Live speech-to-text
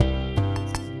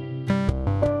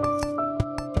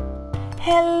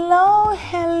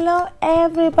Hello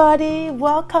everybody.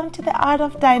 Welcome to the Art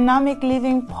of Dynamic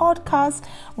Living podcast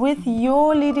with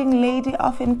your leading lady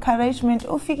of encouragement,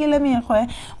 Ufikile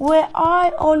Mekgwe, where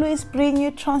I always bring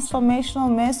you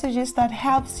transformational messages that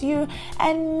helps you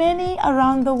and many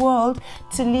around the world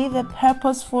to live a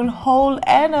purposeful, whole,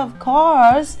 and of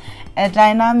course, a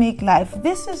dynamic life.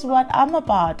 This is what I'm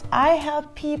about. I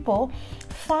help people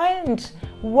find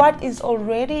what is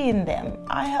already in them.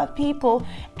 I help people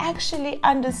actually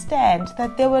understand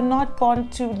that they were not born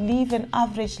to live an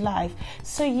average life.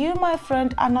 So you, my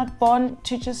friend, are not born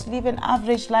to just live an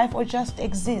average life or just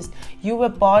exist. You were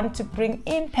born to bring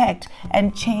impact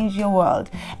and change your world.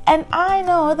 And I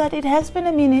know that it has been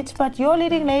a minute, but your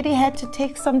leading lady had to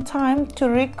take some time to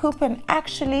recoup and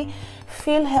actually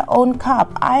fill her own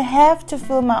cup. I have to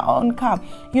fill my own cup.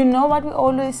 You know what we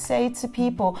always say to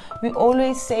people? We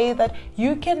always say that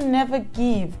you can never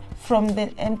give from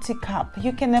the empty cup.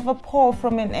 You can never pour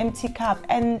from an empty cup.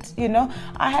 And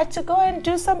I had to go and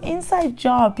do some inside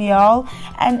job, y'all,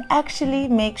 and actually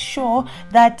make sure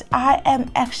that I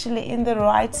am actually in the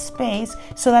right space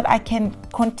so that I can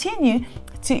continue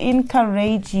to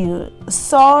encourage you.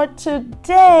 So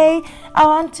today I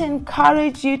want to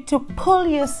encourage you to pull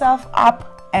yourself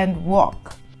up and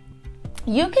walk.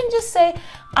 You can just say,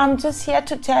 I'm just here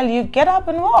to tell you, get up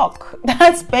and walk.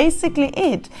 That's basically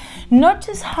it.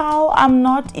 Notice how I'm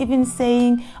not even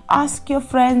saying ask your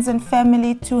friends and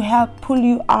family to help pull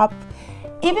you up,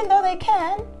 even though they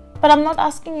can, but I'm not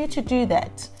asking you to do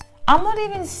that. I'm not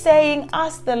even saying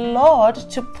ask the Lord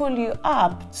to pull you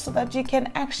up so that you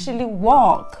can actually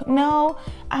walk. No,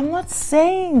 I'm not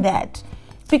saying that,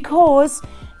 because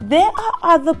there are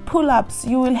other pull-ups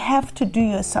you will have to do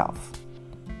yourself.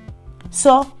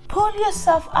 So pull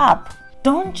yourself up.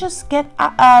 Don't just get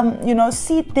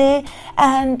sit there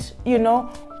and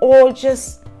or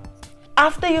just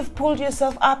after you've pulled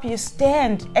yourself up, you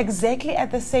stand exactly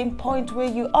at the same point where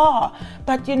you are.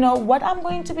 But what I'm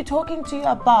going to be talking to you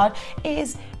about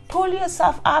is pull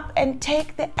yourself up and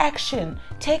take the action.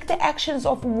 Take the actions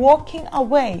of walking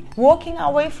away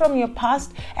from your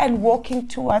past and walking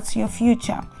towards your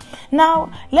future. Now,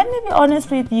 let me be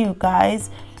honest with you guys.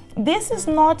 This is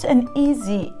not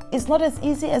it's not as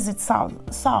easy as it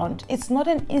sounds. It's not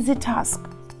an easy task.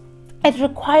 It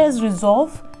requires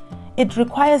resolve. It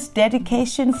requires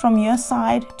dedication from your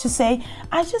side to say,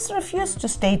 I just refuse to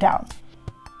stay down.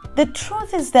 The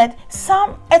truth is that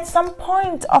at some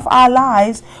point of our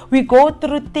lives, we go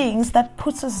through things that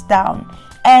puts us down.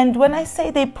 And when I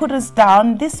say they put us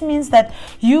down, this means that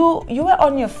you were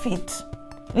on your feet.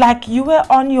 Like you were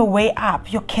on your way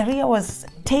up. Your career was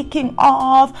taking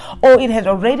off, or it had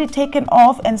already taken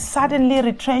off, and suddenly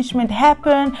retrenchment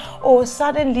happened, or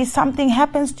suddenly something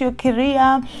happens to your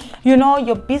career.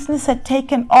 Your business had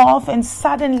taken off and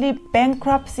suddenly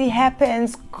bankruptcy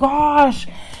happens. Gosh,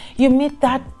 you meet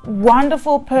that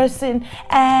wonderful person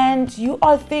and you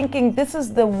are thinking this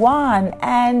is the one,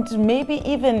 and maybe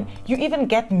you even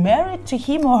get married to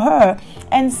him or her,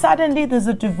 and suddenly there's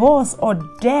a divorce or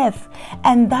death,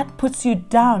 and that puts you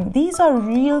down. These are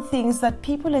real things that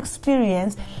people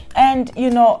experience, and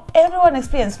everyone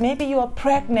experiences. Maybe you are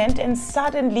pregnant and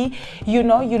suddenly you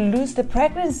lose the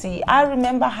pregnancy. I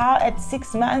remember how at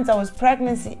 6 months I was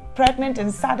pregnant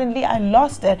and suddenly I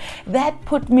lost it. That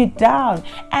put me down.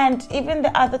 And even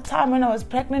the other time when I was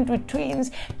pregnant with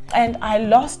twins and I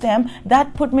lost them,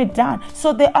 that put me down.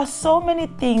 So there are so many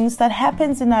things that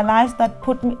happens in our lives that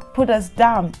put us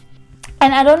down.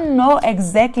 And I don't know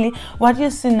exactly what your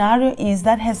scenario is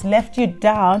that has left you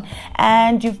down,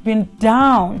 and you've been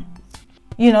down,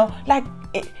 you've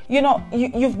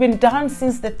been down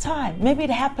since the time. Maybe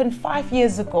it happened 5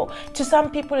 years ago. To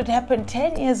some people it happened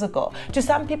 10 years ago. To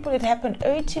some people it happened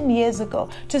 18 years ago.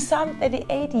 To some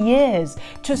 38 years.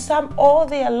 To some all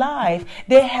their life.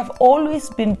 They have always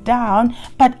been down,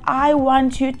 but I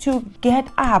want you to get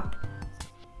up.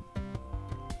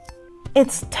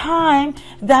 It's time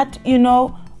that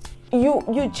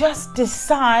you just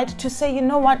decide to say, you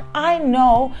know what, I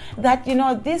know that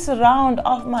this round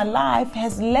of my life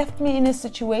has left me in a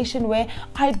situation where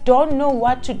I don't know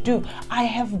what to do. I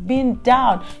have been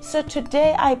down. So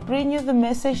today I bring you the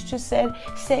message to say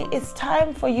it's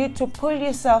time for you to pull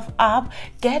yourself up,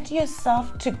 get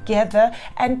yourself together,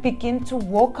 and begin to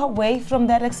walk away from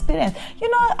that experience.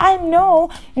 I know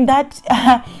that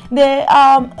there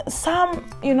are some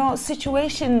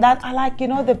situation that are like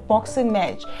the boxing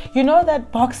match. You know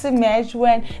that boxing match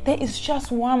when there is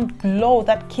just one blow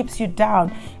that keeps you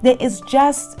down. There is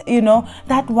just,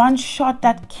 that one shot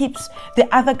that keeps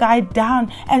the other guy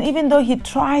down. And even though he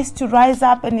tries to rise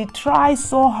up and he tries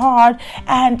so hard,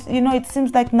 and, it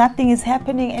seems like nothing is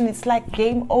happening and it's like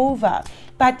game over.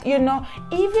 But,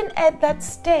 even at that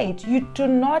stage, you do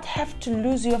not have to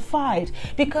lose your fight,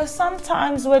 because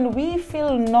sometimes when we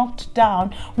feel knocked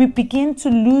down, we begin to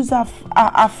lose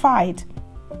our fight.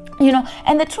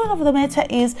 And the truth of the matter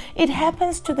is, it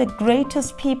happens to the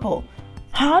greatest people.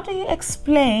 How do you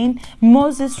explain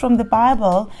Moses from the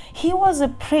Bible? He was a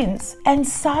prince and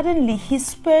suddenly he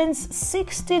spends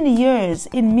 16 years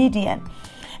in Midian.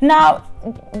 Now,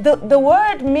 the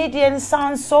word Midian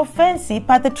sounds so fancy,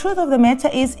 but the truth of the matter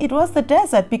is it was the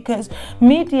desert, because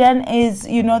Midian is,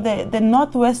 the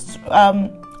northwest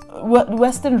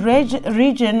western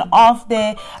region of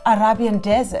the Arabian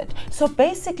desert. So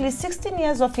basically 16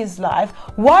 years of his life,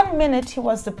 1 minute he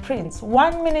was the prince,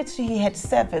 1 minute he had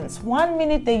servants, 1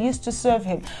 minute they used to serve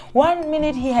him, 1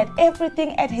 minute he had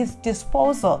everything at his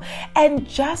disposal, and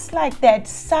just like that,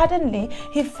 suddenly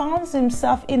he finds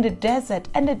himself in the desert.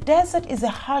 And the desert is a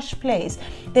harsh place.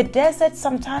 The desert,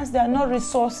 sometimes there are no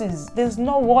resources, there's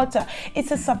no water.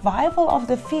 It's a survival of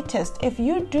the fittest. If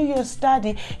you do your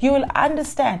study, you will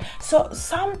understand. So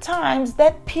sometimes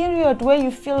that period where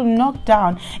you feel knocked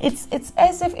down, it's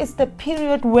as if it's the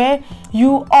period where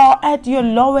you are at your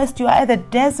lowest, you are at the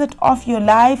desert of your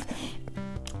life,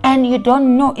 and you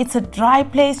don't know, it's a dry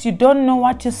place, you don't know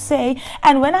what to say.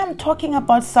 And when I'm talking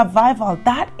about survival,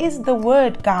 that is the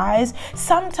word, guys.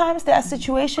 Sometimes there are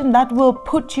situations that will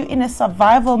put you in a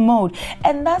survival mode,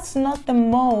 and that's not the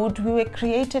mode we were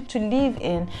created to live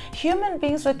in. Human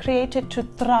beings were created to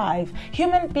thrive.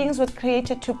 Human beings were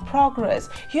created to progress.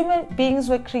 Human beings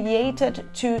were created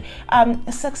to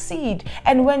succeed.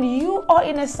 And when you are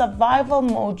in a survival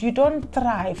mode, you don't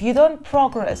thrive, you don't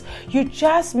progress. You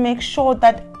just make sure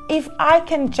that if I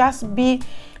can just be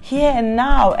here and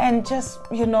now and just,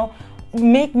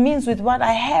 make means with what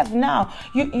I have now,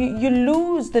 you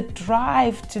lose the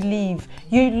drive to live.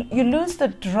 You lose the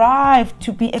drive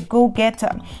to be a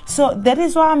go-getter. So that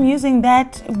is why I'm using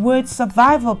that word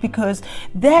survival, because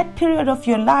that period of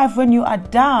your life when you are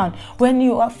down, when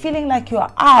you are feeling like you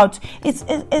are out,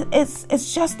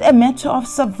 it's just a matter of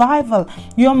survival.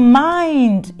 Your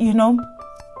mind,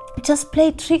 just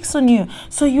play tricks on you,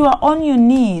 so you are on your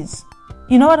knees.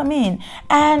 You know what I mean?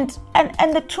 And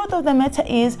the truth of the matter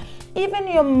is, even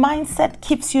your mindset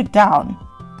keeps you down.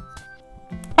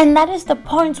 And that is the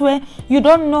point where you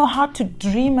don't know how to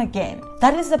dream again.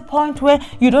 That is the point where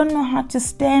you don't know how to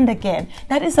stand again.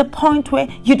 That is the point where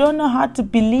you don't know how to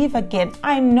believe again.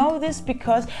 I know this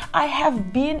because I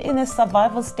have been in a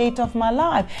survival state of my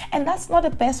life, and that's not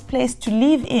the best place to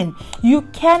live in. You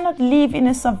cannot live in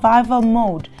a survival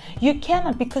mode. You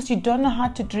cannot, because you don't know how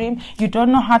to dream, you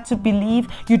don't know how to believe,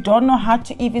 you don't know how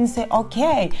to even say,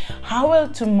 okay, how will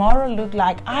tomorrow look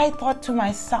like? I thought to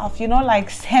myself,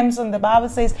 like Samson, the Bible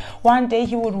says, one day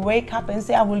he would wake up and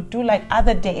say, I will do like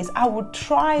other days. I would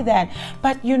try that.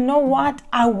 But you know what?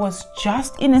 I was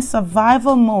just in a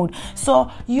survival mode.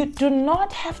 So you do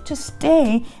not have to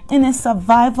stay in a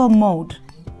survival mode.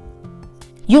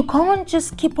 You can't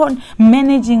just keep on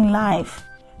managing life.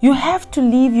 You have to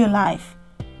live your life.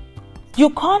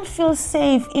 You can't feel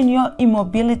safe in your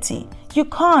immobility. You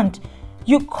can't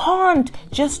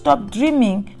just stop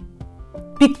dreaming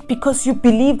because you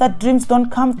believe that dreams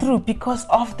don't come through because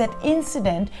of that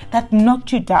incident that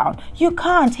knocked you down. You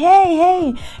can't.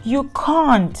 Hey, you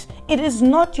can't. It is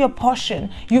not your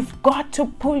portion. You've got to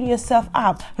pull yourself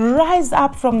up. Rise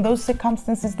up from those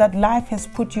circumstances that life has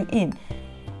put you in.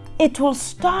 It will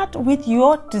start with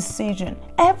your decision.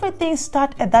 Everything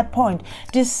starts at that point.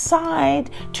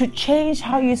 Decide to change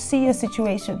how you see your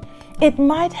situation. It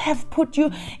might have put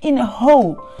you in a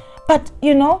hole, but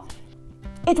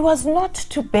it was not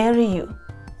to bury you,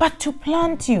 but to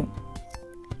plant you.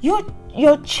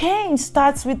 Your change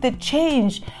starts with the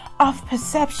change of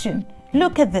perception.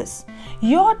 Look at this.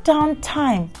 Your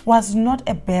downtime was not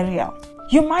a burial.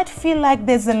 You might feel like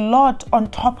there's a lot on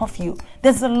top of you.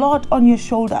 There's a lot on your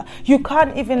shoulder. You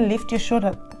can't even lift your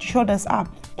shoulders up.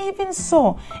 Even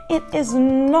so, it is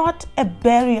not a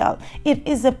burial. It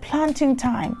is a planting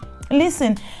time.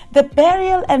 Listen, the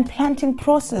burial and planting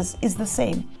process is the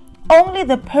same. Only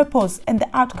the purpose and the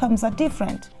outcomes are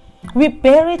different. We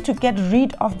bury to get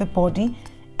rid of the body,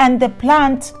 and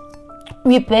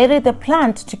we bury the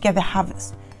plant to get the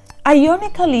harvest.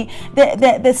 Ironically,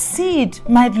 the seed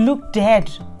might look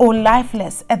dead or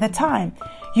lifeless at the time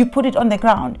you put it on the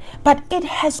ground, but it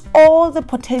has all the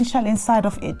potential inside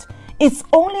of it. It's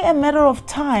only a matter of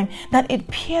time that it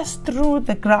pierced through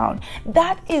the ground.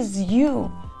 That is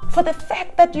you. For the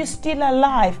fact that you're still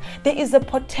alive, there is a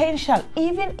potential.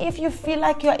 Even if you feel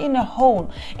like you're in a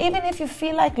hole, even if you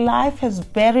feel like life has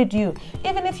buried you,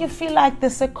 even if you feel like the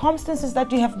circumstances that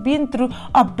you have been through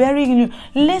are burying you,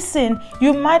 listen,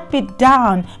 you might be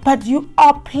down, but you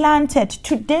are planted.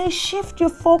 Today, shift your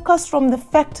focus from the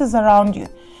factors around you.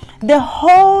 The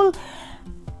hole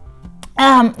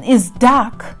is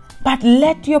dark, but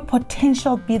let your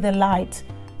potential be the light.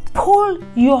 Pull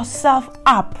yourself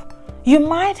up. You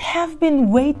might have been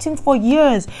waiting for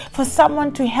years for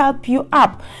someone to help you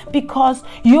up because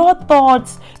your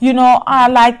thoughts, are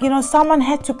like, someone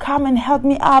had to come and help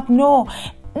me up. No,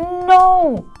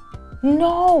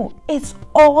 it's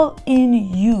all in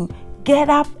you. Get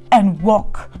up and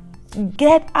walk.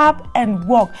 Get up and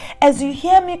walk. As you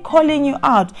hear me calling you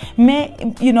out,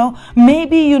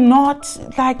 maybe you're not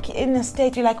like in a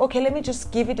state, you're like, okay, let me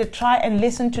just give it a try and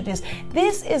listen to this.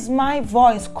 This is my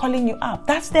voice calling you up.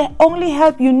 That's the only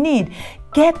help you need.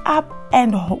 Get up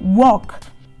and walk.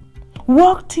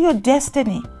 Walk to your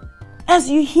destiny. As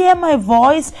you hear my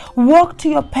voice, walk to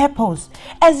your purpose.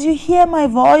 As you hear my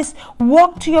voice,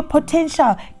 walk to your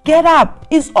potential. Get up.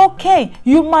 It's okay.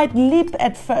 You might leap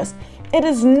at first. It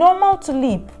is normal to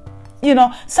leap.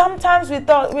 Sometimes we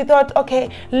thought, okay,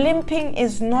 limping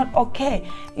is not okay.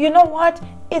 You know what?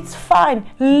 It's fine.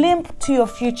 Limp to your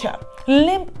future.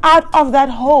 Limp out of that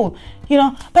hole.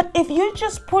 But if you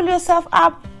just pull yourself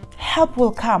up, help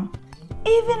will come.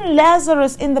 Even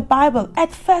Lazarus in the Bible,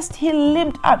 at first he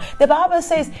limped out. The Bible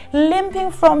says,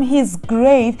 limping from his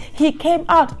grave, he came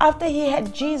out after he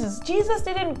had Jesus. Jesus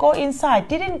didn't go inside,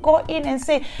 didn't go in and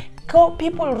say, go,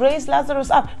 people, raise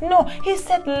Lazarus up. No, he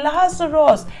said,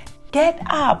 Lazarus, get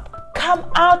up.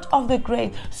 Come out of the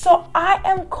grave. So I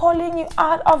am calling you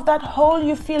out of that hole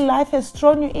you feel life has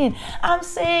thrown you in. I'm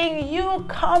saying you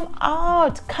come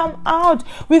out. Come out.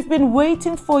 We've been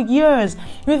waiting for years.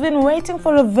 We've been waiting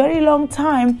for a very long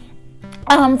time.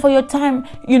 For your time,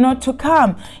 to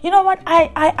come. You know what?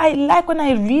 I like when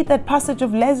I read that passage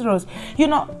of Lazarus.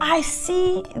 I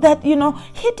see that,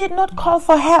 he did not call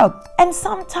for help. And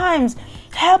sometimes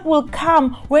help will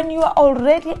come when you are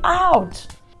already out.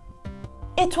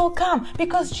 It will come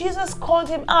because Jesus called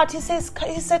him out. He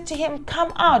said to him,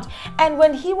 come out. And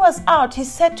when he was out, he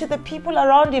said to the people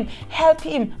around him, help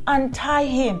him, untie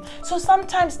him. So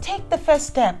sometimes take the first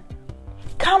step.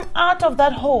 Come out of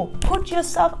that hole. Put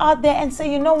yourself out there and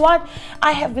say, you know what?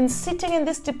 I have been sitting in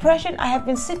this depression. I have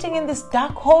been sitting in this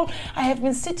dark hole. I have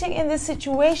been sitting in this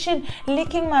situation,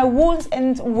 licking my wounds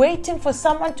and waiting for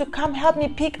someone to come help me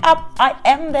pick up. I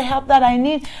am the help that I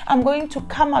need. I'm going to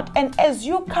come out. And as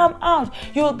you come out,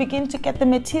 you will begin to get the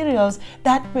materials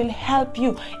that will help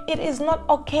you. It is not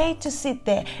okay to sit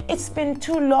there. It's been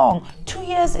too long. 2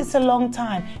 years, it's a long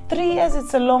time. 3 years,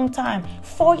 it's a long time.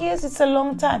 4 years, it's a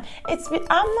long time.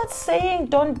 I'm not saying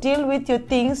don't deal with your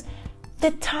things.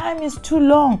 The time is too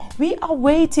long. We are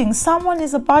waiting. Someone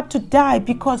is about to die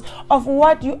because of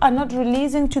what you are not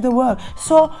releasing to the world.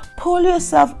 So pull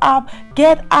yourself up,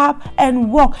 get up and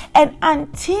walk. And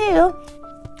until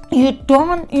you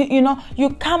don't, you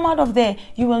come out of there,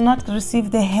 you will not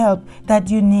receive the help that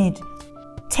you need.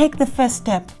 Take the first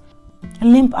step.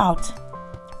 Limp out.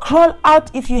 Crawl out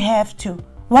if you have to.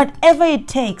 Whatever it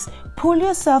takes. Pull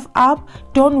yourself up.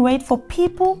 Don't wait for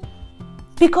people.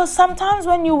 Because sometimes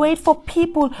when you wait for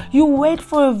people, you wait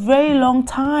for a very long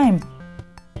time.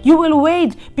 You will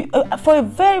wait for a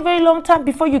very, very long time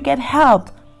before you get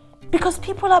help. Because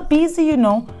people are busy,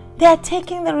 They are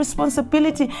taking the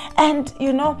responsibility and,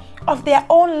 of their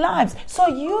own lives. So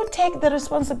you take the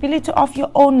responsibility of your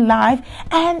own life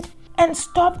and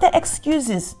stop the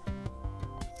excuses.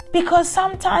 Because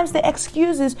sometimes the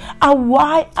excuses are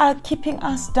why are keeping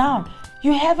us down.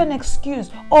 You have an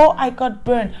excuse. Oh, I got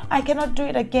burned. I cannot do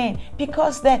it again.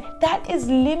 Because that is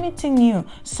limiting you.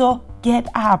 So get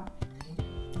up.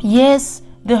 Yes,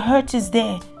 the hurt is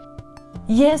there.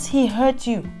 Yes, he hurt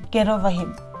you. Get over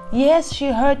him. Yes, she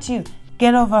hurt you.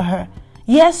 Get over her.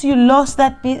 Yes, you lost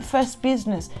that first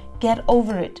business. Get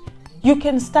over it. You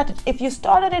can start it. If you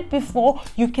started it before,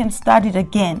 you can start it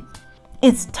again.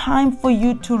 It's time for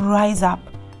you to rise up.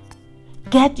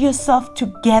 Get yourself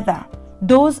together.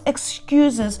 Those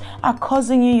excuses are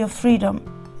causing you your freedom.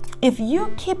 If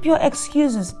you keep your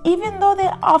excuses, even though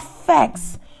they are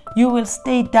facts, you will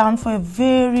stay down for a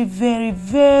very, very,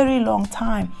 very long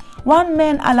time. One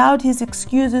man allowed his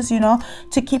excuses,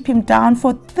 to keep him down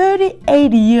for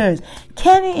 38 years.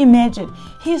 Can you imagine?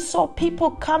 He saw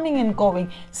people coming and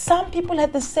going. Some people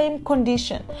had the same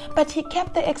condition, but he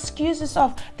kept the excuses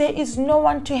of, there is no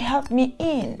one to help me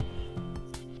in.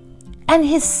 And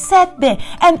he sat there.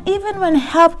 And even when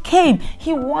help came,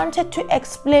 he wanted to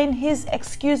explain his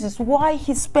excuses, why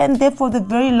he spent there for the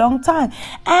very long time.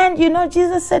 And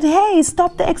Jesus said, hey,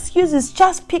 stop the excuses.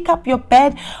 Just pick up your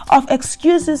bed of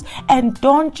excuses and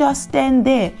don't just stand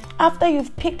there. After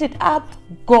you've picked it up,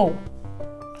 go.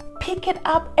 Pick it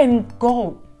up and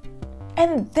go.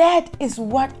 And that is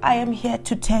what I am here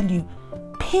to tell you.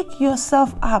 Pick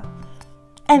yourself up.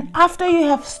 And after you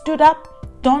have stood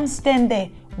up, don't stand there.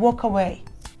 Walk away.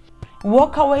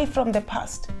 Walk away from the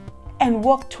past and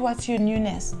walk towards your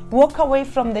newness. Walk away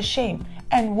from the shame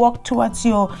and walk towards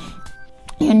your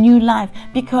new life,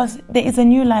 because there is a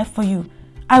new life for you.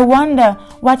 I wonder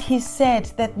what he said,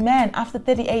 that man, after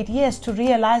 38 years, to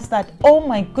realize that, oh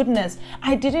my goodness,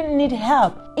 I didn't need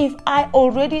help. If I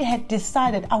already had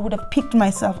decided, I would have picked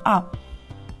myself up.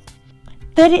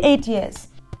 38 years.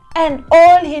 And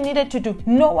all he needed to do,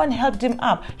 no one helped him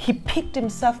up. He picked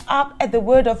himself up at the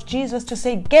word of Jesus to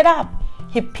say, get up.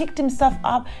 He picked himself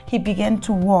up. He began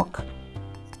to walk.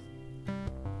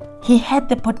 He had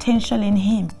the potential in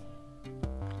him.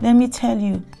 Let me tell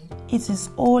you, it is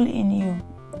all in you.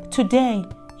 Today,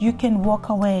 you can walk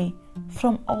away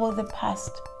from all the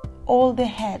past, all the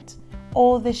hurt,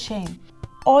 all the shame.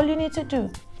 All you need to do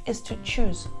is to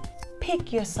choose.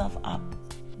 Pick yourself up.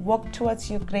 Walk towards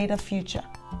your greater future.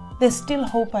 There's still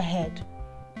hope ahead.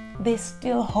 There's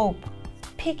still hope.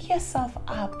 Pick yourself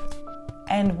up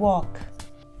and walk.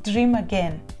 Dream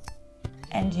again,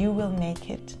 and you will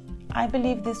make it. I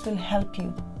believe this will help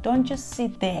you. Don't just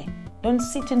sit there. Don't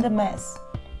sit in the mess.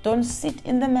 Don't sit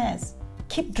in the mess.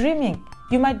 Keep dreaming.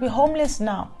 You might be homeless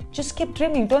now. Just keep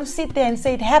dreaming. Don't sit there and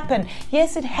say it happened.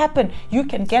 Yes, it happened. You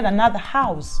can get another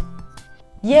house.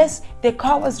 Yes, the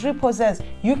car was repossessed.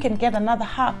 You can get another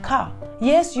car.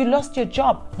 Yes, you lost your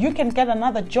job. You can get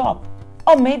another job.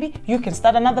 Or maybe you can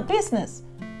start another business.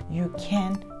 You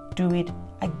can do it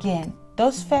again.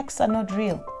 Those facts are not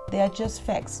real. They are just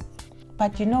facts.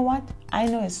 But you know what? I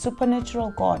know a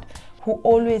supernatural God who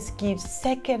always gives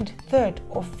second, third,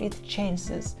 or fifth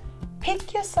chances.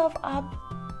 Pick yourself up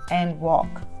and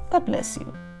walk. God bless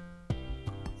you.